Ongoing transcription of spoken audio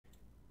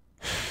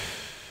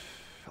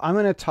I'm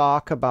going to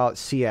talk about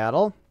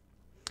Seattle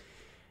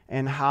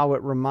and how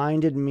it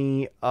reminded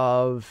me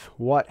of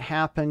what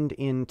happened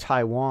in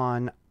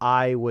Taiwan.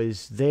 I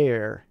was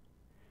there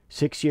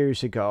 6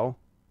 years ago,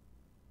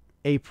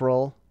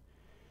 April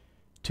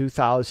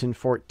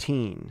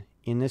 2014.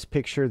 In this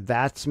picture,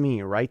 that's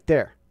me right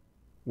there,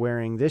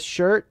 wearing this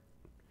shirt,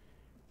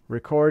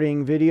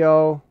 recording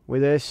video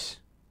with this.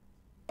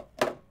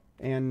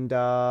 And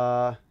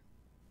for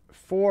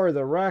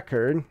the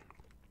record,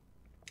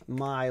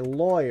 my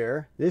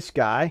lawyer, this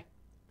guy,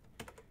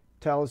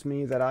 tells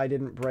me that I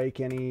didn't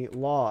break any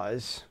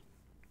laws.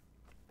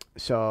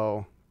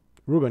 So,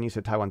 如果你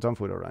是台湾政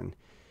府的人，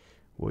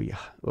我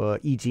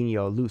已经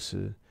有律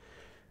师.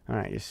 All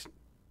right, just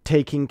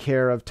taking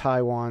care of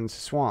Taiwan's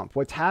swamp.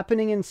 What's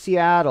happening in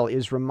Seattle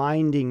is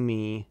reminding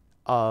me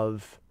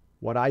of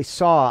what I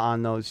saw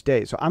on those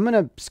days. So I'm going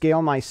to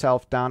scale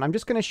myself down. I'm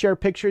just going to share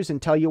pictures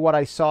and tell you what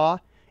I saw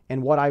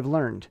and what I've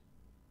learned.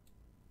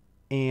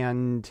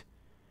 And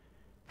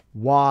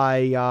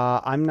why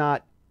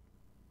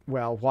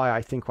why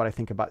I think what I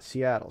think about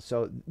Seattle.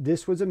 So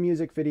this was a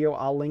music video.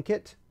 I'll link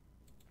it.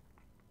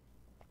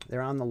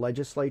 They're on the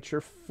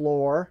legislature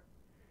floor.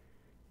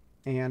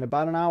 And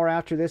about an hour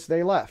after this,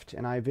 they left.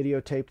 And I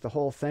videotaped the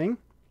whole thing.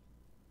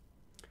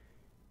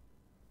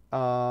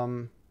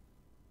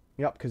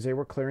 Yep, because they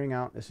were clearing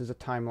out. This is a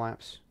time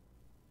lapse.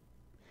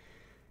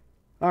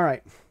 All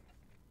right.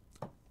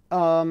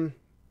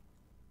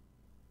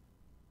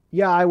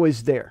 Yeah, I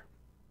was there.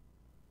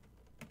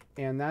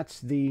 And that's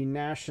the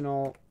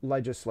national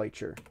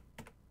legislature.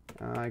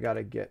 I got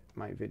to get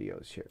my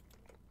videos here.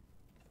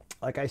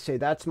 Like I say,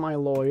 that's my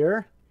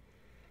lawyer.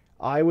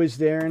 I was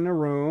there in the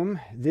room.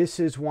 This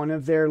is one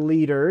of their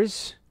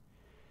leaders.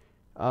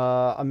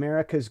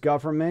 America's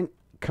government,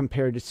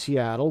 compared to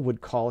Seattle,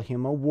 would call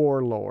him a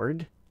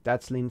warlord.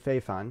 That's Lin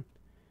Feifan.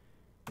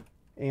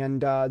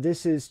 And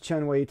this is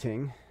Chen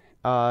Weiting.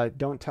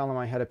 Don't tell him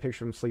I had a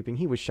picture of him sleeping.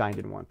 He was shined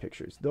in one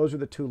pictures. Those are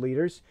the two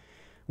leaders.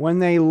 When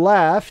they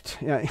left,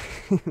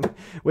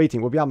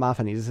 Weiting, 我比较麻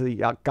烦你，就是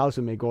要告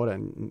诉美国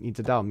人，你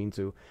知道民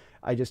主.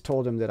 I just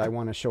told him that I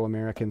want to show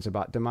Americans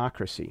about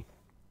democracy.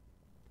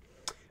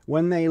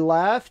 When they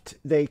left,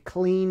 they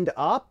cleaned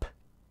up.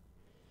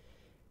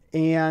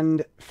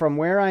 And from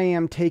where I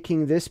am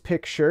taking this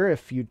picture,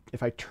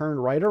 if I turn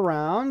right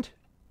around,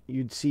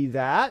 you'd see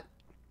that.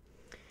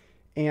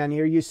 And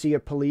here you see a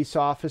police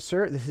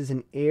officer. This is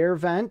an air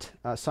vent.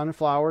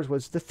 Sunflowers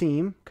was the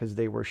theme because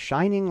they were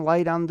shining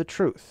light on the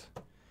truth.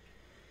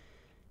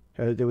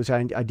 There was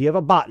an idea of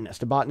a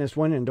botanist. A botanist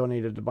went and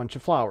donated a bunch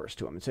of flowers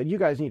to him and said, you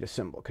guys need a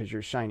symbol because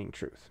you're shining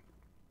truth.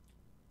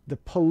 The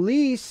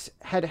police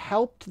had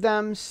helped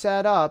them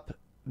set up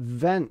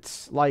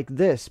vents like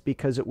this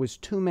because it was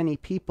too many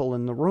people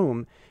in the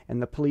room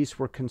and the police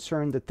were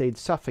concerned that they'd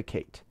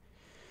suffocate.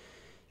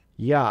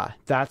 Yeah,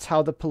 that's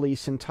how the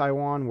police in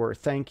Taiwan were.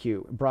 Thank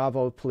you.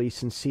 Bravo,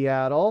 police in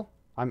Seattle.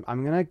 I'm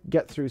going to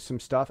get through some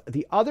stuff.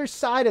 The other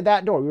side of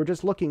that door, we were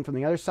just looking from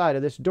the other side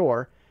of this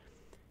door,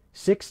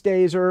 6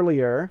 days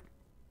earlier.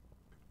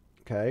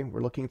 Okay,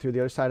 we're looking through the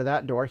other side of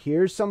that door.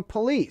 Here's some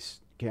police.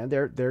 Okay,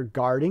 they're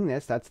guarding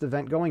this. That's the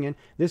vent going in.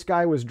 This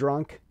guy was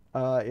drunk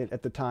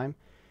at the time.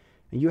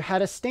 And you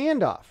had a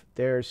standoff.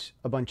 There's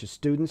a bunch of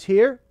students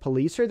here.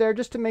 Police are there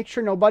just to make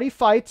sure nobody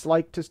fights,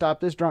 like to stop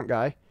this drunk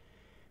guy.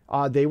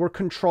 They were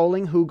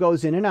controlling who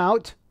goes in and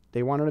out.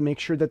 They wanted to make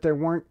sure that there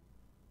weren't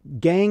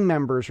gang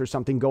members or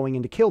something going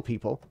in to kill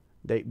people.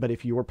 But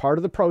if you were part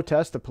of the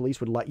protest, the police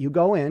would let you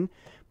go in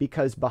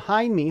because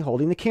behind me,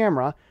 holding the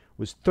camera,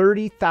 was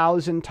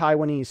 30,000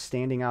 Taiwanese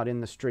standing out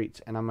in the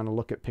streets. And I'm going to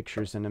look at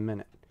pictures in a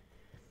minute.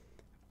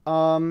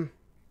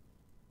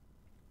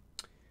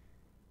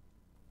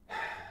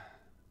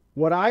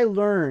 What I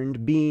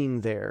learned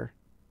being there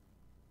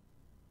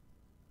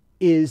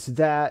is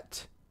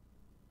that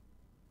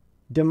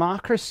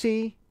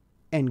democracy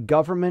and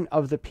government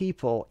of the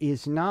people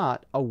is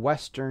not a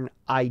Western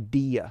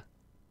idea.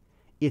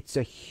 It's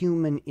a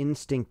human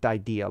instinct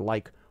idea,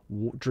 like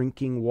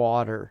drinking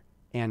water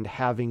and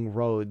having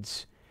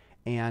roads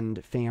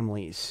and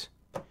families.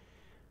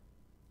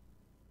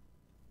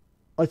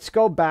 Let's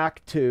go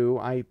back to,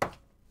 I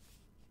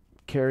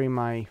carry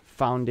my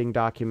founding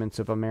documents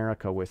of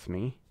America with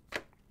me.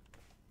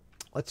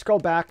 Let's go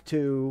back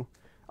to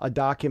a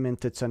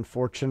document that's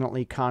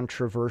unfortunately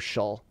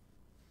controversial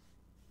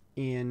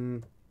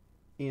in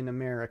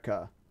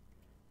America.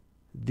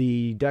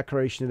 The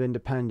Declaration of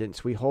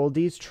Independence. We hold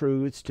these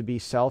truths to be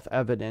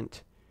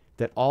self-evident,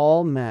 that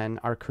all men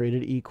are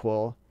created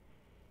equal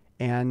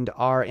and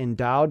are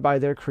endowed by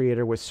their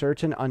Creator with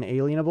certain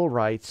unalienable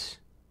rights,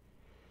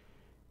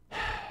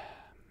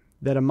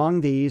 that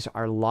among these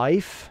are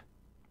life,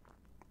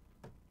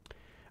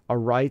 a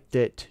right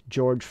that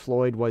George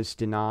Floyd was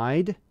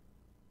denied.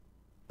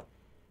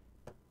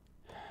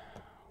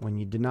 When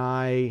you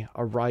deny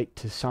a right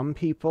to some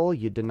people,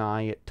 you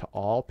deny it to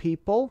all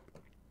people.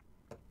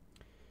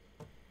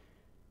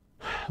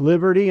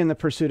 Liberty and the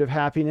pursuit of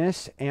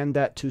happiness, and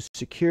that to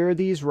secure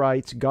these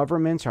rights,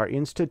 governments are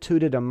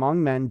instituted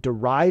among men,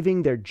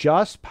 deriving their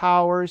just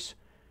powers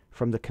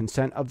from the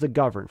consent of the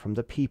governed, from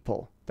the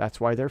people. That's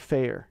why they're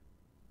fair.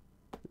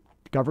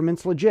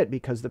 Government's legit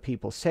because the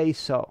people say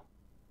so.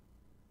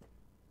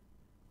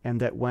 And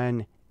that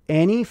when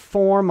any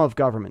form of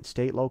government,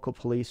 state, local,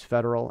 police,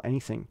 federal,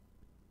 anything,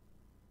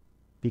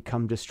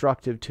 become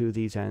destructive to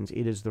these ends,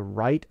 it is the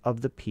right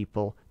of the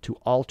people to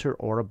alter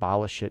or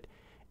abolish it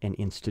and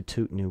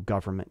institute new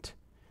government.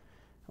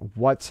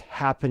 What's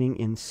happening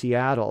in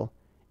Seattle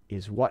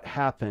is what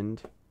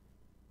happened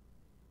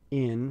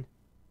in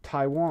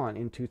Taiwan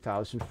in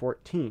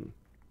 2014.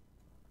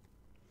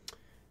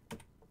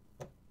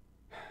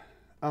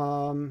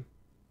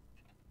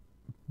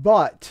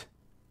 But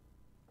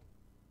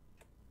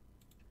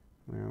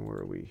where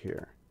were we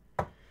here?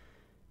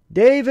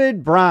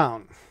 David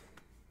Brown,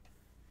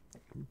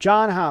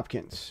 John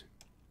Hopkins,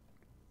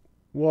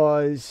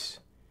 was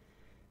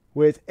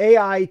with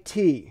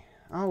AIT.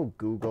 Oh,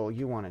 Google,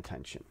 you want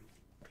attention.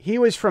 He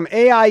was from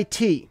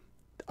AIT,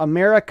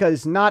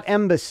 America's Not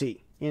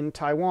Embassy in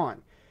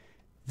Taiwan.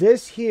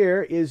 This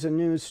here is a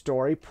news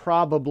story,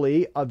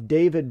 probably, of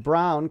David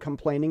Brown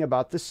complaining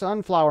about the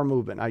sunflower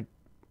movement. I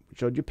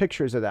showed you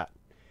pictures of that.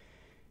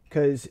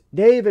 Because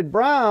David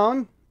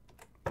Brown,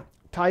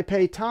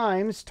 Taipei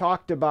Times,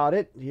 talked about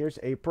it. Here's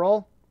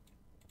April.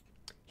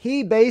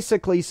 He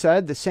basically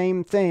said the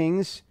same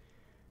things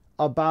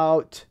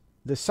about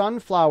the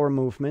sunflower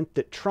movement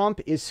that Trump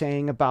is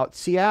saying about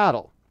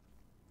Seattle.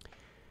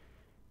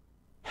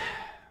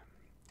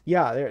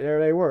 Yeah, there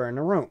they were in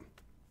a room.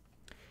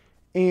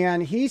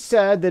 And he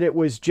said that it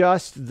was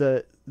just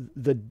the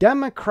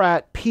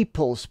Democrat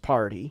People's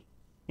Party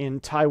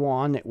in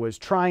Taiwan that was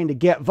trying to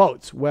get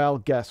votes. Well,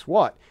 guess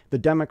what? The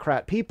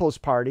Democrat People's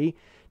Party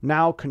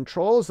now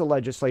controls the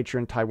legislature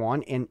in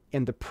Taiwan, and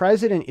the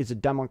president is a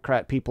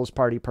Democrat People's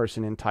Party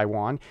person in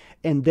Taiwan,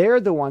 and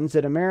they're the ones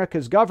that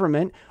America's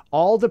government,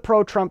 all the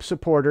pro-Trump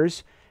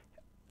supporters,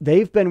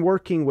 they've been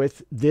working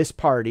with this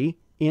party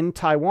in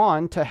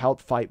Taiwan to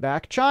help fight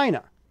back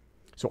China.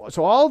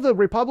 So all the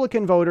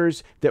Republican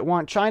voters that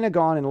want China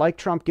gone and like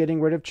Trump getting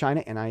rid of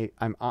China, and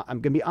I'm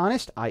going to be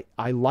honest,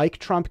 I like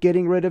Trump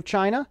getting rid of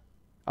China,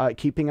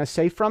 keeping us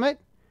safe from it.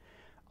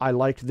 I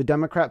liked the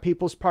Democrat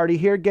People's Party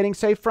here getting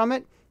safe from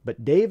it.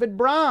 But David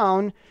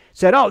Brown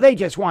said, oh, they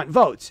just want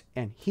votes.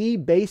 And he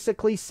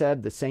basically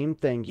said the same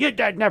thing.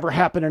 That never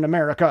happened in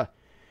America.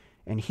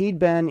 And he'd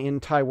been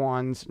in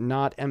Taiwan's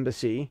not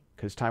embassy,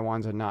 because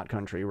Taiwan's a not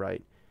country,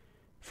 right,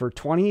 for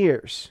 20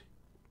 years.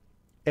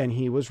 And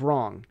he was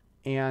wrong.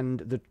 And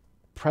the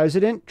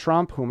President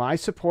Trump, whom I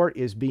support,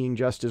 is being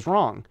just as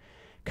wrong,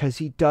 because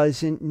he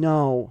doesn't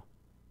know.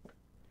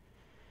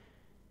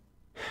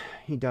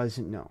 He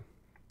doesn't know.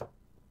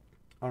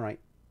 All right.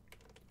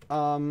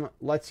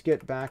 Let's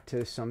get back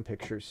to some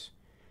pictures.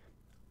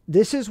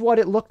 This is what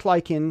it looked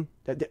like in...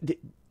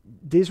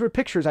 These were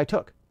pictures I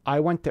took. I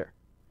went there.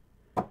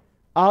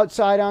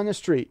 Outside on the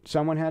street,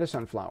 someone had a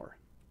sunflower.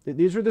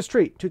 These were the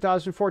street,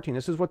 2014.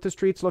 This is what the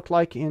streets looked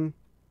like in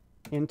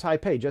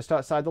Taipei, just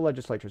outside the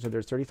legislature. So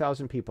there's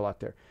 30,000 people out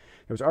there.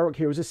 There was artwork.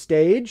 Here was a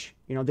stage.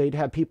 You know, they'd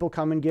have people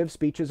come and give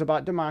speeches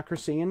about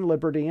democracy and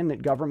liberty and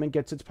that government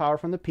gets its power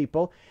from the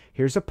people.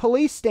 Here's a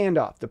police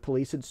standoff. The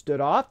police had stood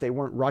off. They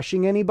weren't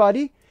rushing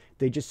anybody.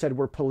 They just said,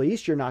 we're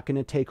police. You're not going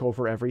to take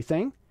over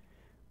everything.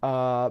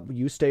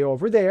 You stay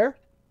over there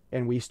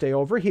and we stay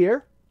over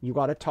here. You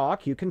got to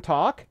talk. You can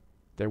talk.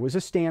 There was a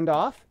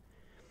standoff.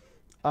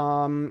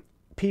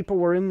 People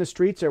were in the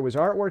streets. There was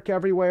artwork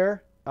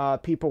everywhere.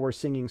 People were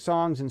singing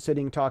songs and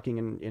sitting, talking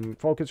in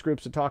focus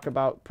groups to talk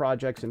about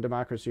projects and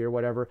democracy or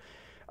whatever.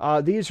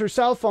 These are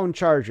cell phone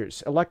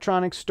chargers.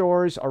 Electronic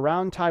stores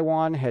around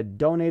Taiwan had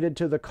donated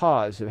to the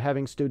cause of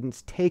having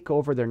students take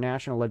over their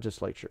national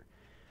legislature.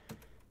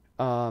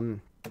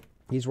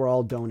 These were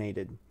all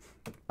donated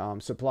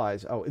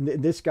supplies. Oh, and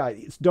this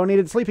guy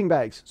donated sleeping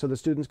bags so the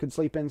students could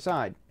sleep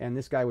inside. And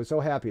this guy was so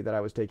happy that I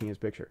was taking his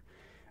picture.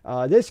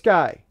 This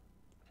guy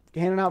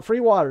handing out free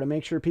water to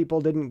make sure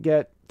people didn't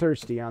get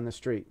thirsty on the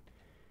street.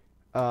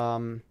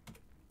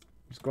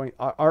 It's going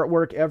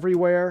artwork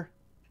everywhere.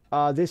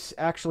 This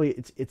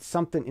actually, it's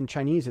something in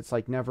Chinese. It's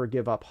like never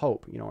give up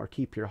hope, you know, or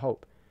keep your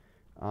hope.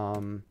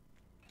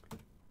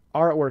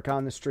 Artwork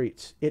on the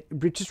streets. It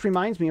just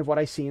reminds me of what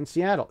I see in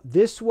Seattle.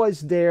 This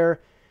was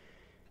their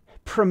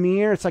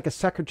premier. It's like a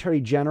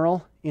secretary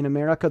general in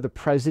America. The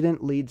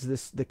president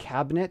leads the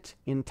cabinet.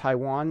 In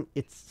Taiwan,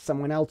 it's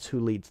someone else who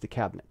leads the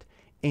cabinet.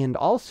 And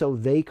also,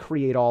 they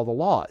create all the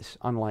laws,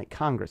 unlike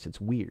Congress. It's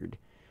weird.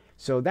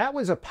 So that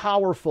was a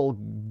powerful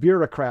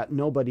bureaucrat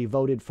nobody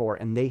voted for,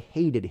 and they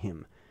hated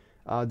him.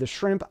 The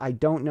shrimp, I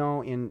don't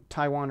know, in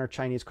Taiwan or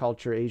Chinese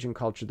culture, Asian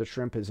culture, the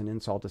shrimp is an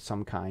insult of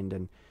some kind,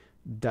 and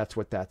that's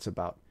what that's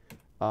about.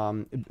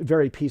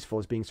 Very peaceful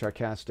is being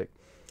sarcastic.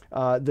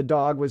 The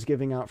dog was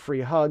giving out free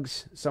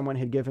hugs. Someone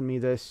had given me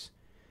this.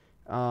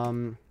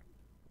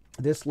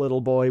 This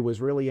little boy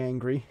was really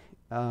angry,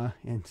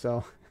 and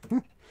so...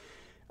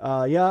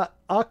 yeah,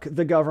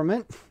 the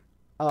government.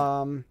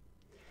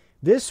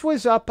 This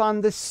was up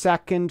on the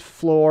second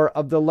floor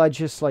of the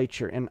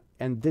legislature,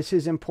 and this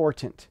is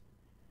important.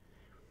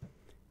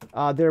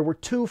 There were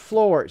two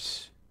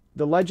floors.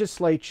 the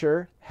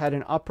legislature had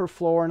an upper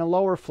floor and a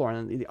lower floor.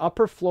 And the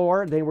upper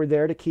floor, they were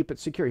there to keep it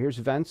secure. Here's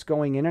vents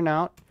going in and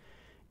out,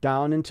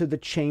 down into the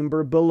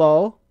chamber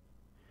below.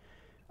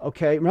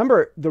 Okay,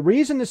 remember, the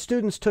reason the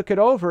students took it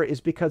over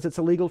is because it's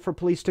illegal for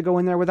police to go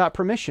in there without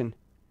permission.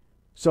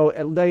 So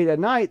late at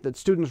night, the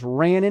students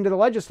ran into the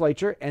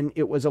legislature, and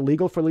it was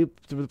illegal for the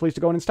police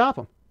to go in and stop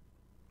them.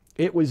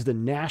 It was the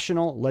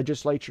national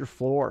legislature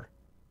floor.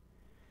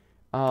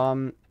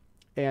 And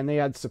they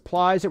had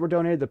supplies that were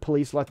donated. The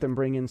police let them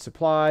bring in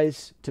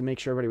supplies to make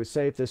sure everybody was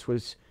safe. This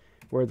was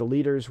where the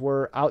leaders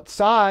were.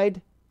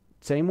 Outside,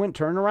 same went,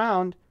 turn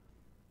around.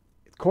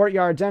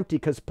 Courtyard's empty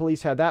because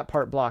police had that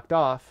part blocked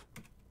off.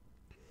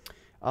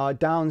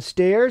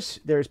 Downstairs,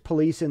 there's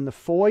police in the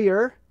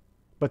foyer,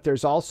 but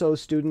there's also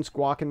students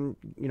walking,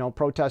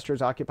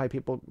 protesters, Occupy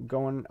people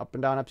going up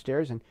and down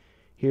upstairs. And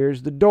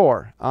here's the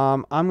door.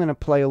 I'm going to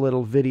play a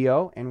little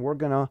video, and we're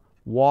going to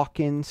walk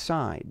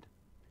inside.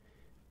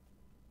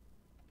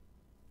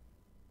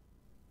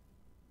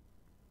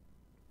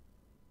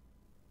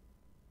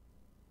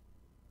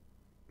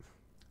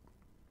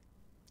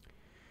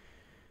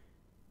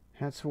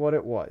 That's what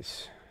it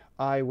was.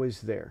 I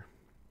was there.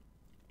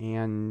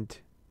 And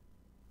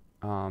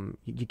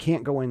you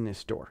can't go in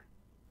this door.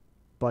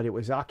 But it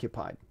was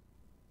occupied.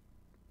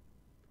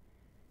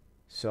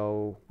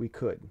 So we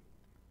could.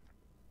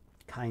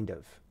 Kind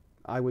of.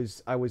 I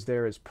was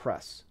there as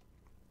press.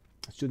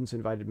 Students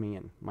invited me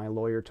in. My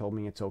lawyer told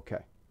me it's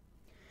okay.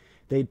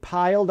 They'd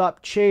piled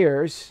up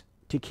chairs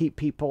to keep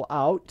people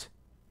out.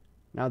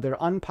 Now they're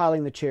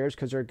unpiling the chairs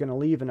because they're going to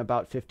leave in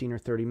about 15 or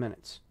 30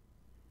 minutes.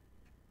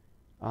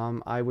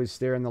 I was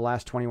there in the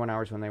last 21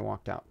 hours when they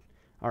walked out.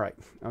 All right.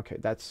 Okay.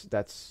 That's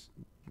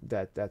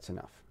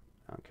enough.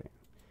 Okay.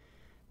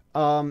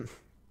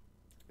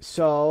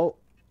 So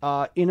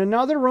in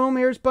another room,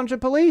 here's a bunch of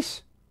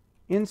police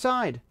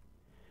inside.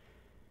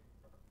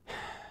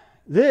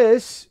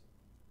 This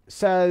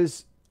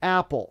says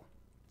Apple.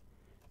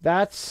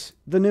 That's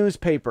the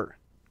newspaper.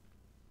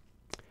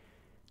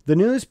 The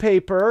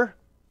newspaper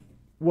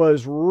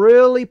was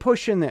really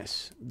pushing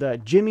this. The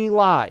Jimmy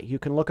Lai. You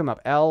can look him up.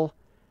 L-A-I.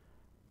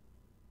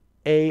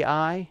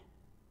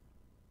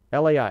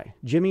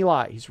 Jimmy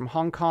Lai. He's from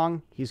Hong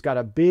Kong. He's got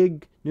a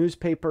big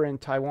newspaper in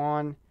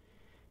Taiwan.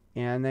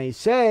 And they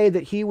say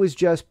that he was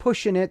just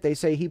pushing it. They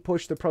say he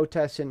pushed the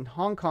protests in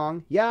Hong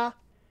Kong. Yeah,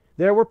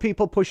 there were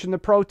people pushing the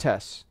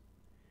protests.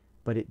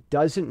 But it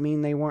doesn't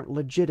mean they weren't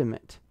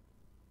legitimate.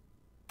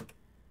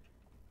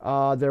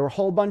 There were a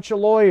whole bunch of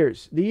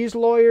lawyers. These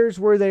lawyers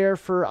were there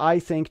for, I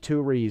think,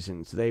 2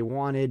 reasons. They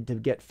wanted to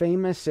get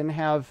famous and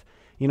have,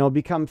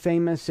 become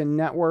famous and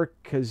network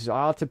because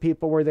lots of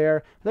people were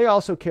there. They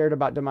also cared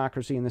about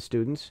democracy and the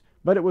students,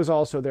 but it was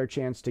also their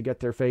chance to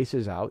get their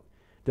faces out.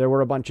 There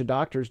were a bunch of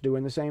doctors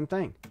doing the same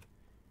thing.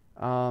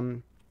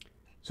 So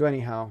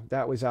anyhow,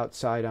 that was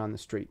outside on the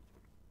street.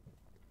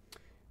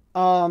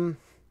 That's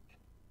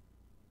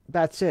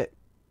it.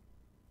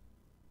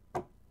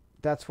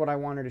 That's what I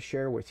wanted to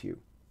share with you.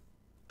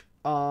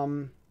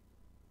 Oh,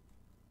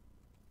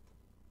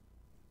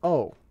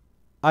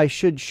 I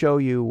should show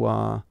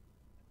you.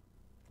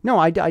 No,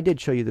 I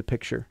did show you the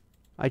picture.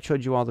 I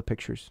showed you all the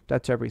pictures.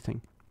 That's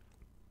everything.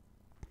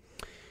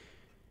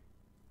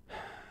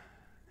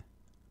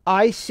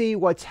 I see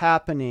what's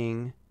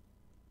happening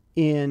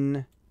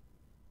in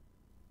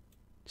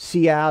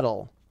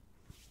Seattle,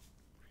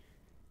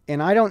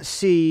 and I don't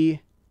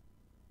see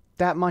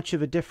that much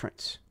of a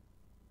difference.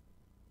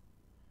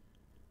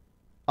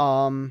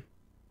 I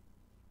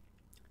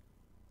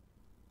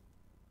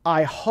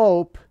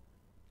hope,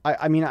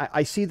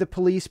 I see the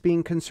police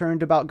being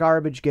concerned about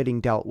garbage getting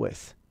dealt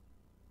with.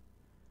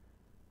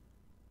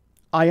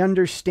 I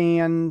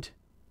understand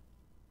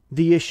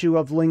the issue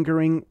of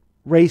lingering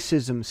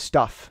racism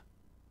stuff.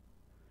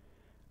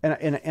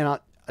 And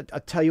I'll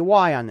tell you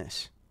why on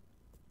this.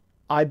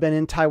 I've been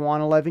in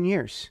Taiwan 11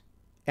 years,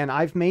 and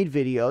I've made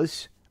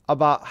videos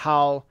about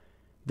how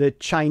the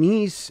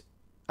Chinese,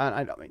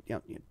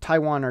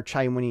 Taiwan or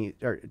Chinese,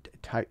 or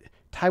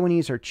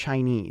Taiwanese are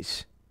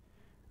Chinese,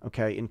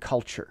 okay, in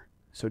culture.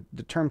 So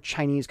the term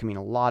Chinese can mean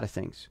a lot of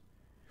things.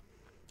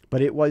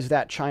 But it was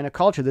that China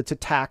culture that's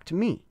attacked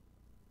me.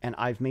 And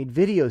I've made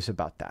videos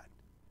about that.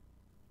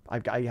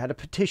 I had a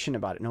petition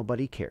about it.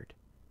 Nobody cared.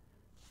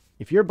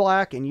 If you're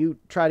black and you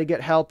try to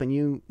get help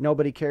and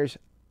nobody cares,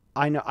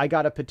 I know I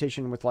got a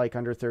petition with like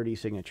under 30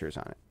 signatures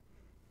on it.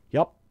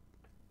 Yep.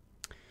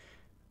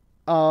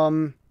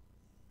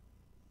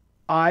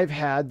 I've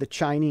had the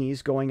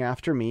Chinese going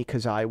after me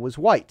because I was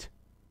white.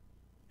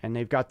 And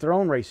they've got their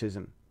own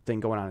racism thing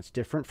going on. It's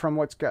different from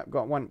what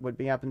would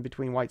be happening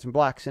between whites and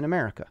blacks in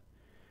America.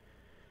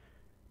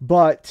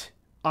 But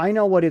I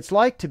know what it's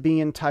like to be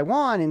in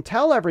Taiwan and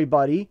tell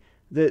everybody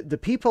the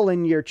people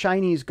in your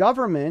Chinese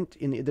government,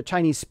 in the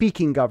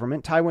Chinese-speaking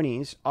government,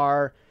 Taiwanese,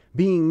 are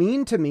being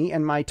mean to me,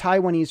 and my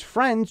Taiwanese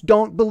friends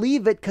don't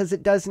believe it because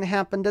it doesn't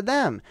happen to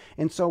them.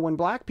 And so when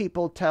black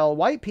people tell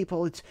white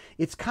people,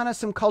 it's kind of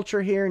some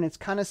culture here and it's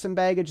kind of some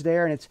baggage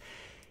there, and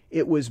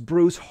It was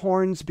Bruce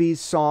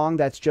Hornsby's song,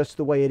 That's Just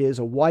the Way It Is,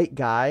 a white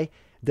guy,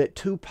 that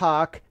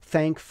Tupac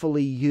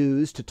thankfully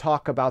used to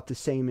talk about the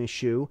same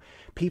issue.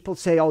 People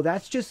say, oh,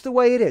 that's just the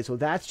way it is. Oh,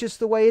 that's just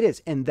the way it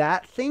is. And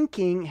that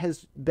thinking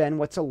has been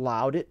what's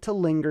allowed it to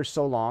linger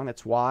so long.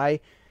 That's why,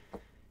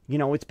 you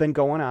know, it's been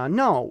going on.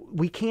 No,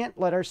 we can't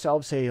let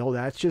ourselves say, oh,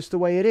 that's just the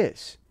way it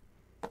is.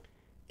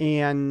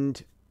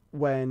 And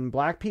when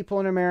black people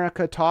in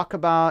America talk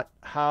about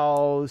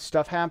how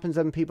stuff happens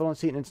and people don't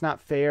see it and it's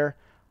not fair,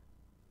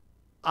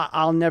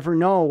 I'll never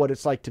know what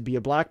it's like to be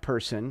a black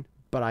person,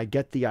 but I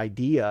get the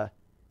idea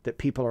that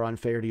people are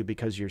unfair to you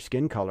because of your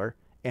skin color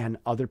and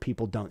other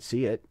people don't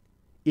see it.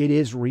 It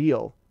is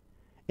real.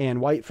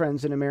 And white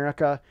friends in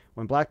America,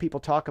 when black people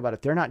talk about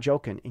it, they're not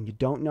joking. And you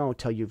don't know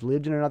till you've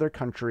lived in another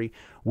country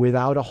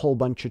without a whole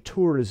bunch of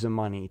tourism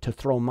money to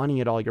throw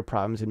money at all your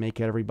problems and make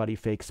everybody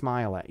fake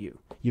smile at you.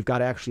 You've got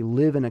to actually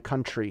live in a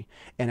country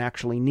and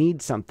actually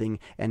need something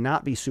and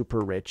not be super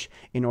rich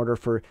in order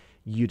for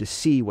you to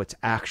see what's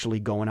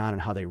actually going on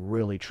and how they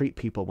really treat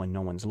people when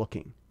no one's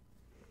looking.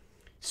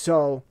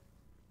 So,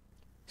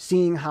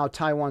 seeing how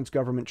Taiwan's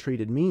government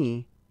treated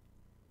me,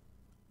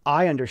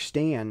 I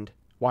understand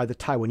why the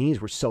Taiwanese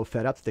were so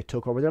fed up that they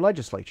took over their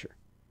legislature.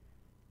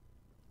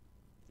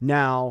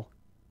 Now,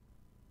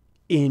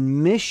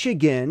 in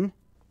Michigan,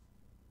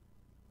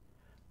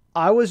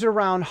 I was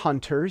around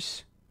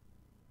hunters.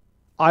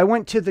 I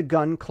went to the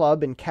gun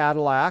club in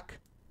Cadillac.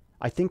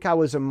 I think I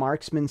was a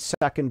marksman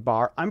second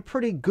bar. I'm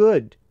pretty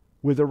good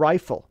with a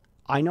rifle.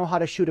 I know how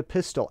to shoot a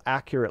pistol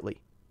accurately.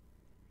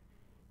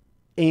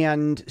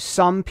 And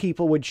some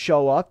people would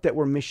show up that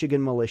were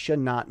Michigan militia,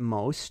 not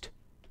most.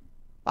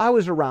 I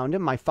was around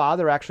him. My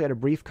father actually had a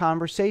brief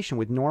conversation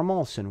with Norm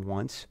Olson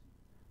once.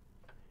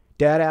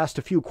 Dad asked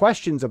a few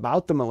questions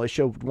about the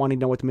militia, wanting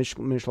to know what the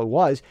militia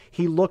was.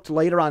 He looked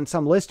later on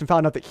some list and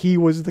found out that he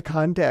was the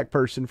contact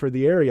person for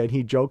the area. And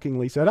he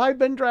jokingly said, I've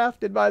been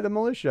drafted by the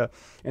militia.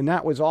 And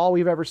that was all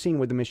we've ever seen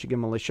with the Michigan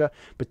militia.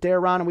 But they're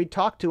around and we'd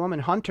talk to them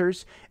and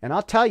hunters. And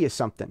I'll tell you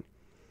something.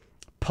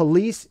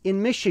 Police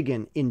in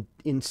Michigan,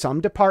 in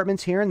some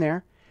departments here and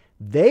there,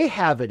 they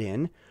have it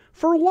in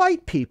for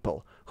white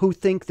people who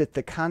think that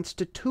the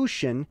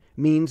Constitution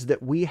means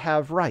that we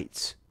have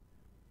rights.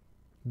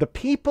 The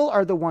people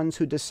are the ones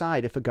who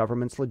decide if a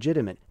government's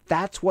legitimate.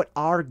 That's what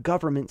our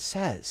government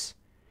says.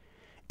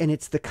 And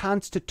it's the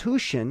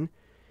Constitution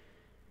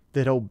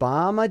that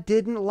Obama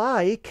didn't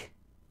like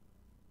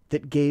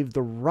that gave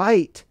the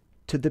right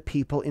to the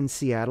people in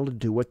Seattle to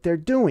do what they're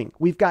doing.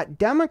 We've got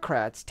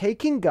Democrats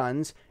taking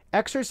guns,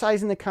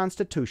 exercising the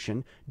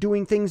Constitution,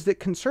 doing things that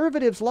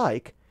conservatives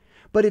like,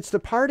 but it's the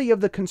party of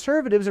the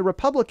conservatives or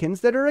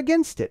Republicans that are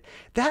against it.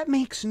 That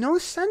makes no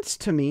sense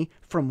to me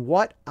from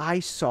what I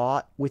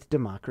saw with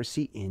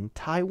democracy in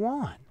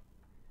Taiwan.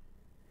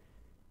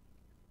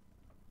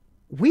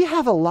 We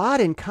have a lot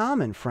in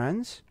common,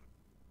 friends.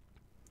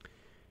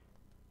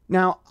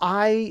 Now,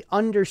 I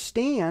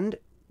understand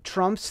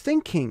Trump's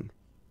thinking.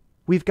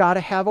 We've got to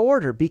have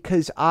order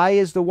because I,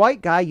 as the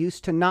white guy,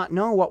 used to not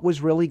know what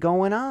was really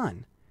going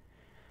on.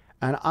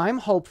 And I'm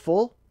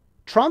hopeful.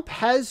 Trump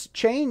has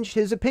changed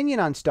his opinion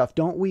on stuff.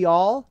 Don't we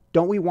all?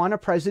 Don't we want a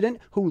president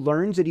who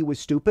learns that he was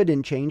stupid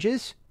and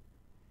changes?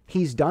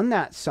 He's done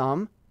that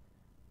some.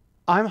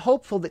 I'm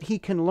hopeful that he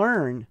can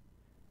learn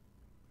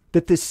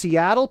that the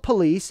Seattle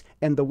police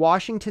and the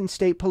Washington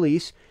State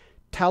police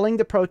telling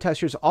the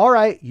protesters, all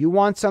right, you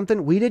want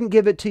something, we didn't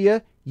give it to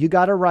you. You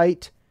got a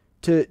right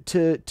to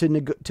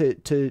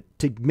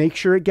make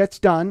sure it gets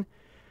done.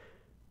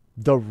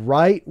 The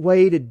right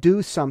way to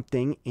do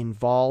something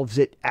involves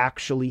it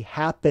actually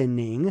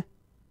happening.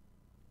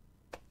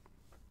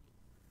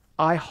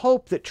 I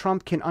hope that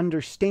Trump can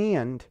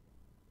understand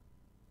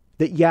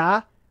that,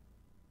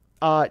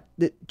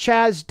 that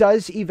Chaz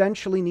does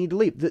eventually need to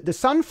leave. The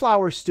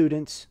sunflower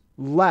students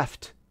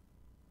left.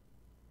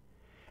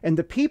 And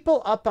the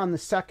people up on the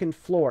second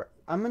floor,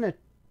 I'm going to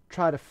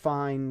try to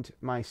find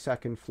my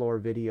second floor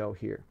video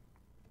here.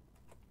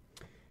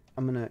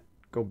 I'm going to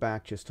go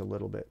back just a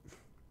little bit.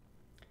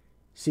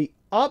 See,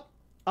 up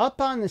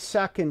on the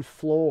second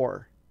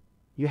floor,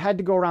 you had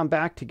to go around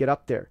back to get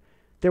up there.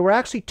 There were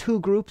actually two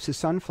groups of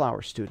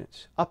sunflower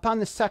students. Up on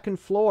the second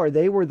floor,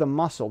 they were the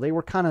muscle. They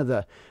were kind of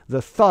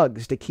the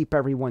thugs to keep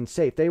everyone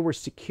safe. They were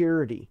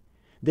security.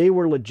 They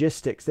were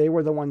logistics. They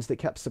were the ones that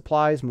kept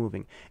supplies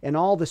moving. And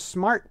all the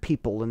smart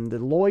people and the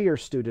lawyer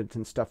students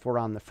and stuff were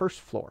on the first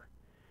floor.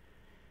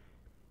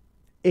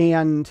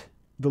 And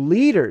the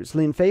leaders,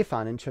 Lin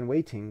Feifan and Chen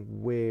Weiting,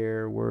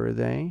 where were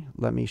they?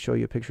 Let me show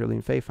you a picture of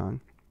Lin Feifan.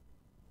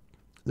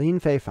 Lin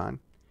Feifan.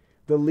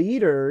 The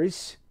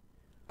leaders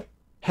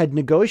had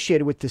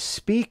negotiated with the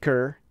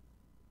speaker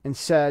and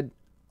said,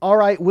 all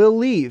right, we'll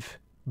leave,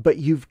 but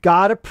you've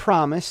got to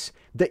promise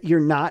that you're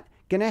not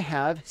going to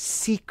have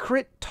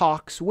secret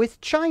talks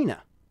with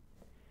China.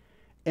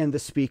 And the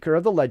speaker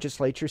of the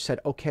legislature said,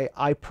 okay,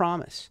 I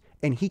promise.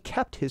 And he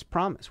kept his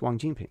promise, Wang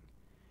Jinping.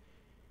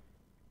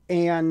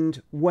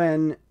 And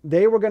when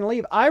they were going to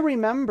leave, I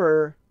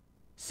remember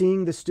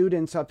seeing the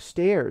students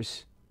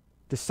upstairs,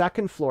 the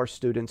second floor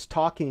students,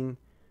 talking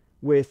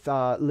with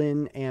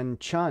Lin and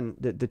Chun,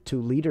 the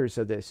two leaders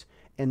of this.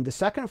 And the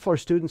second floor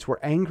students were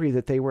angry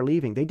that they were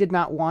leaving. They did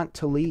not want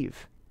to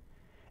leave.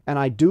 And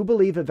I do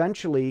believe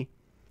eventually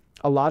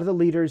a lot of the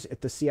leaders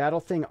at the Seattle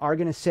thing are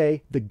going to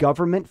say, the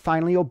government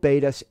finally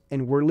obeyed us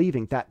and we're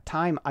leaving. That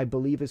time, I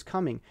believe, is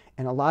coming.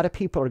 And a lot of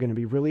people are going to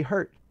be really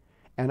hurt.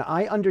 And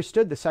I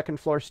understood the second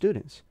floor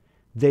students.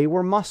 They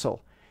were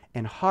muscle,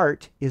 and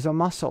heart is a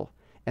muscle.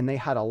 And they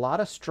had a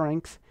lot of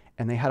strength,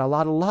 and they had a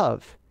lot of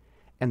love.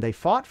 And they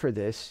fought for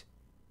this,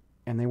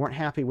 and they weren't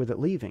happy with it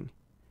leaving.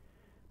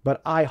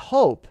 But I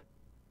hope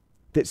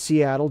that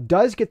Seattle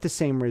does get the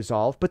same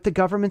resolve, but the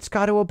government's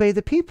got to obey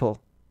the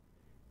people.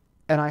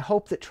 And I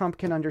hope that Trump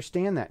can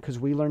understand that, because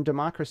we learned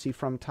democracy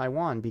from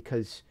Taiwan,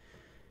 because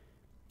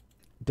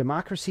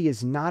democracy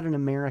is not an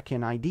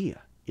American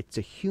idea. It's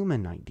a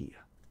human idea.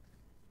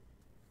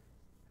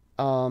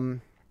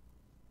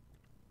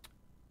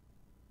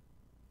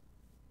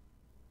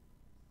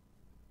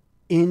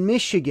 In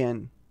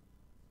Michigan,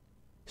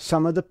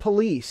 some of the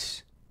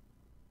police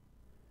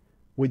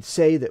would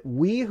say that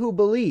we who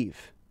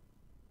believe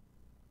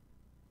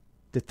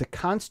that the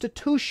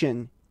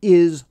Constitution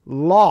is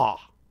law,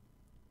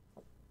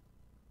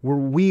 we're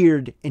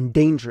weird and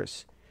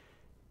dangerous.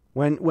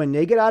 When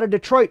they get out of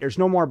Detroit, there's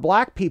no more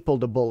black people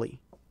to bully.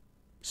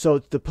 So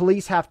the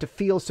police have to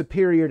feel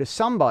superior to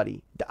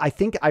somebody.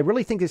 I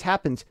really think this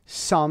happens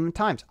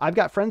sometimes. I've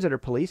got friends that are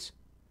police,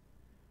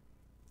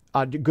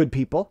 good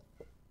people.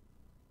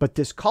 But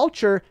this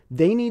culture,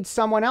 they need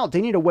someone else.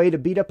 They need a way to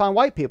beat up on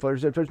white people.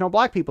 If there's no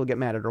black people get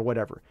mad at or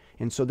whatever.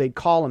 And so they'd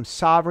call them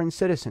sovereign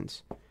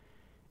citizens.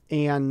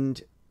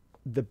 And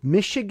the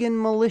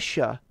Michigan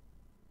militia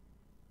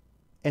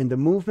and the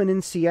movement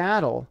in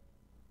Seattle,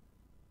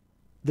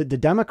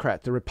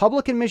 the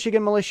Republican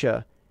Michigan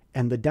militia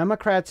and the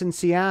Democrats in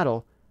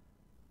Seattle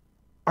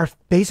are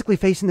basically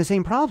facing the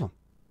same problem.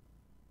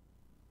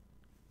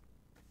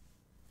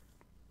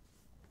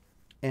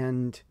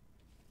 And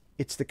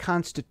it's the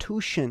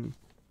Constitution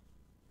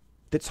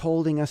that's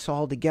holding us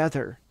all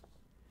together.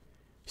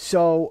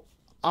 So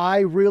I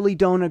really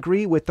don't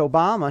agree with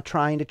Obama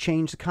trying to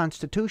change the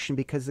Constitution,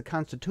 because the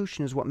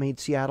Constitution is what made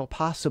Seattle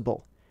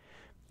possible.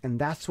 And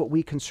that's what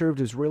we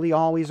conservatives really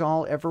always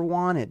all ever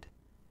wanted.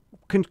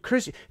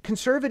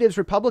 Conservatives,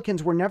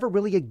 Republicans were never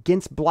really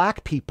against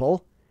black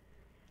people.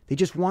 They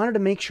just wanted to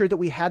make sure that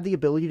we had the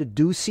ability to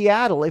do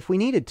Seattle if we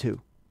needed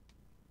to.